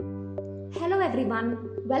everyone.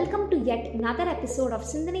 Welcome to yet another episode of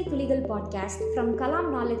SINDHANAI THULIGAL podcast from Kalam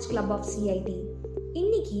Knowledge Club of CIT.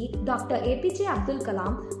 இன்னைக்கு doctor APJ Abdul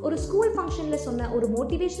Kalam ஒரு school ஃபங்க்ஷன்ல சொன்ன ஒரு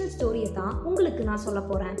motivational ஸ்டோரியை தான் உங்களுக்கு நான் சொல்ல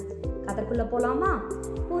போறேன். கதைக்குள்ள போலாமா?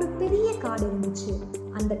 ஒரு பெரிய காடு இருந்துச்சு.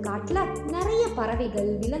 அந்த காட்டுல நிறைய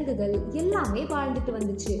பறவைகள், விலங்குகள் எல்லாமே வாழ்ந்துட்டு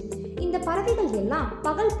வந்துச்சு. இந்த பறவைகள் எல்லாம்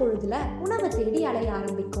பகல் பொழுதுல உணவை தேடி அலைய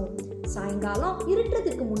ஆரம்பிக்கும். சாயங்காலம்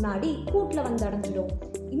இருட்டுறதுக்கு முன்னாடி கூட்டுல வந்து அடைஞ்சிடும்.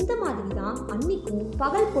 இந்த மாதிரி தான் அன்னைக்கும்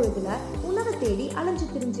பகல் பொழுதுல உணவை தேடி அலைஞ்சு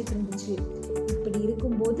திரிஞ்சிட்டு இருந்துச்சு. இப்படி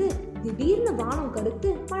இருக்கும்போது திடீர்னு வானம் கருத்து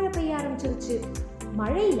மழை பெய்ய ஆரம்பிச்சிருச்சு.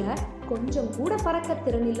 மழையில கொஞ்சம் கூட பறக்க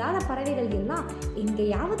திறனில்லாத பறவைகள் எல்லாம்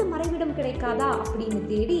எங்கேயாவது மறைவிடம் கிடைக்காதா அப்படின்னு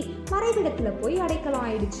தேடி மறைவிடத்துல போய் அடைக்கலம்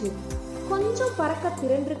ஆயிடுச்சு. கொஞ்சம் பறக்க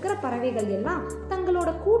திறன் இருக்கிற பறவைகள் எல்லாம் தங்களோட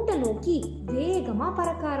கூட்டை நோக்கி வேகமா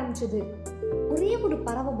பறக்க ஆரம்பிச்சது. ஒரே ஒரு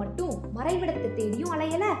பறவை மட்டும் மறைவிடத்தை தேடியும்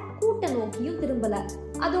அலையல, கூட்டை நோக்கியும் திரும்பல.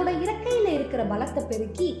 அதோட இறக்கையில இருக்கிற பலத்தை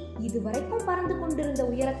பெருக்கி இதுவரைக்கும் பறந்து கொண்டிருந்த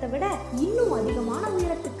உயரத்தை விட இன்னும் அதிகமான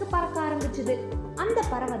உயரத்துக்கு பறக்க ஆரம்பிச்சது. அந்த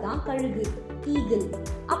பறவை தான் கழுகு, ஈகிள்.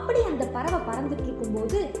 அப்படி அந்த பறவை பறந்துட்டு இருக்கும்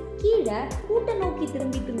போது கீழே கூட்டை நோக்கி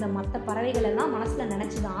திரும்பிட்டு இருந்த மற்ற பறவைகள் எல்லாம் மனசுல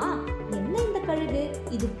நினைச்சுதான், என்ன இந்த கழுகு,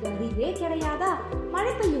 இதுக்கு அறிவே கிடையாதா?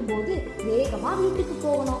 மழை பெய்யும் போது வேகமா வீட்டுக்கு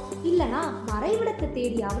போகணும், இல்லனா மறைவிடத்தை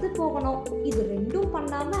தேடியாவது போகணும். இது ரெண்டும்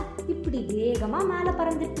பண்ணாம இப்படி வேகமா மேல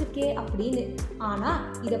பறந்துட்டு இருக்கே அப்படின்னு. ஆனா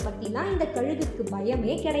இத பத்திலாம் இந்த கழுகுக்கு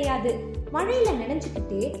பயமே கிடையாது. மழையில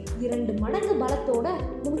நினைச்சுக்கிட்டே 2 மடங்கு பலத்தோட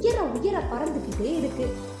உயர உயர பறந்துகிட்டே இருக்கு.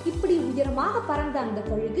 இப்படி உயரமாக பறந்த அந்த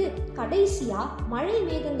கழுகு கடைசியா மழை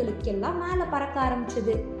மேகங்களுக்கெல்லாம் மேல பறக்க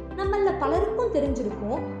ஆரம்பிச்சது. நம்மள பலருக்கும்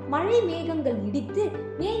தெரிஞ்சிருக்கும், மழை மேகங்கள் இடித்து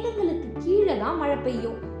மேகங்களுக்கு கீழே தான் மழை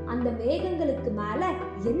பெய்யும். அந்த மேகங்களுக்கு மேல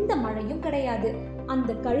எந்த மழையும் கிடையாது.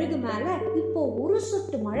 அந்த கழுகு மேல இப்போ ஒரு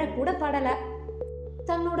சொட்டு மழை கூட படல.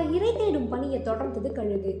 தன்னோட இறை தேடும் பணியை தொடர்ந்தது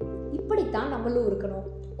கழுகு. இப்படித்தான் நம்மளும் இருக்கணும்.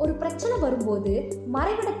 ஒரு பிரச்சனை வரும்போது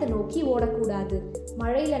மறைவிடத்தை நோக்கி ஓடக்கூடாது,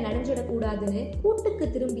 மழையில நனைஞ்சிடக்கூடாதுன்னு கூட்டுக்கு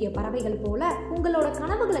திரும்பிய பறவைகள் போல உங்களோட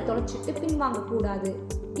கனவுகளை தொலைச்சிட்டு பின்வாங்க கூடாது.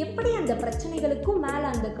 எப்படி அந்த பிரச்சனைகளுக்கும் மேல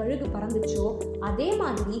அந்த கழுகு பறந்துச்சோ அதே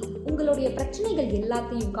மாதிரி உங்களுடைய பிரச்சனைகள்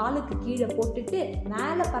எல்லாத்தையும் காலுக்கு கீழே போட்டுட்டு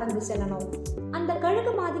மேல பறந்து செல்லணும். அந்த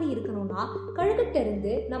கழுகு மாதிரி இருக்கணும்னா கழுகிட்ட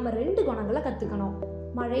இருந்து நம்ம 2 குணங்களை கத்துக்கணும்.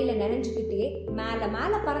 மழையில நினைஞ்சுக்கிட்டே மேல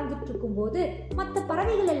மேல பறந்துட்டு இருக்கும் போது மற்ற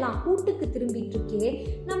பறவைகள் எல்லாம் கூட்டுக்கு திரும்பிட்டு இருக்கே,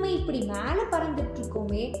 நம்ம இப்படி மேல பறந்துட்டு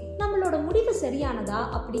இருக்கோமே, நம்மளோட முடிவு சரியானதா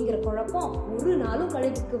அப்படிங்கிற குழப்பம் ஒரு நாளும்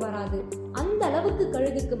கழுகுக்கு வராது. அந்த அளவுக்கு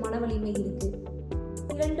கழுகுக்கு மன வலிமை இருக்கு.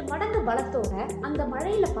 2 மடங்கு பலத்தோட அந்த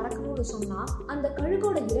மழையில பறக்கணும்னு சொன்னா அந்த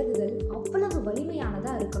கழுகோட இறகுகள் அவ்வளவு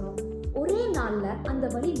வலிமையானதா இருக்கணும். ஒரே நாள்ல அந்த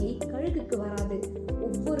வலிமை கழுகுக்கு வராது.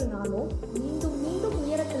 ஒவ்வொரு நாளும் மீண்டும் மீண்டும்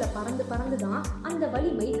உயரத்துல பறந்து பறந்துதான் அந்த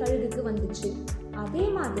வலிமை கழுகுக்கு வந்துச்சு. அதே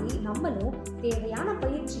மாதிரி நம்மளும் தேவையான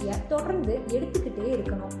பயிற்சியை தொடர்ந்து எடுத்துக்கிட்டே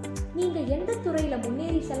இருக்கணும். நீங்க எந்த துறையில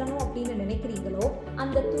முன்னேறி செல்லணும் அப்படின்னு நினைக்கிறீங்களோ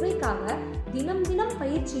அந்த துறைக்காக தினம் தினம்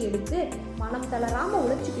பயிற்சி எடுத்து மனம் தளராம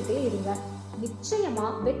உழைச்சுக்கிட்டே இருங்க. நிச்சயமா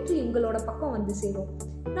வெற்றி உங்களோட பக்கம் வந்து சேரும்.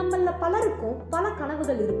 நம்மள பலருக்கும் பல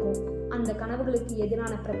கனவுகள் இருக்கும். அந்த கனவுகளுக்கு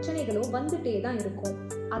எதிரான பிரச்சனைகளும் வந்துட்டே தான் இருக்கும்.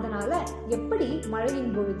 அதனால எப்படி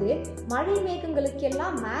மழையின் பொழுது மழை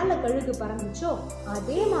மேகங்களுக்கெல்லாம் மேல கழுகு பறந்துச்சோ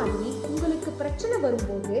அதே மாதிரி உங்களுக்கு பிரச்சனை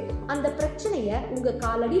வரும்போது அந்த பிரச்சனைய உங்க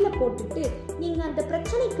காலடியில போட்டுட்டு நீங்க அந்த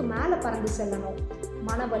பிரச்சனைக்கு மேல பறந்து செல்லணும்.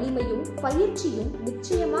 மன வலிமையும் பயிற்சியும்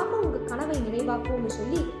நிச்சயமாக உங்க கனவை நினைவாக்கும்னு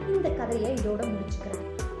சொல்லி இந்த கதையை இதோட முடிச்சுக்கிறேன்.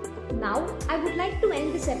 Now, I would like to end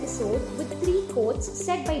this episode with 3 quotes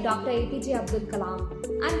said by Dr. APJ Abdul Kalam.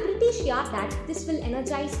 I'm pretty sure that this will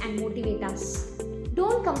energize and motivate us.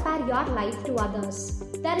 Don't compare your life to others.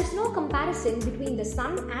 There is no comparison between the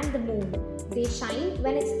sun and the moon. They shine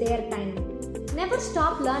when it's their time. Never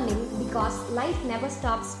stop learning because life never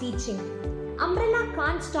stops teaching. Umbrella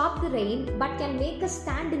can't stop the rain but can make us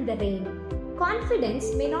stand in the rain. Confidence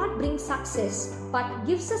may not bring success, but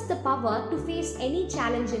gives us the power to face any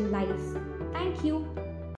challenge in life. Thank you.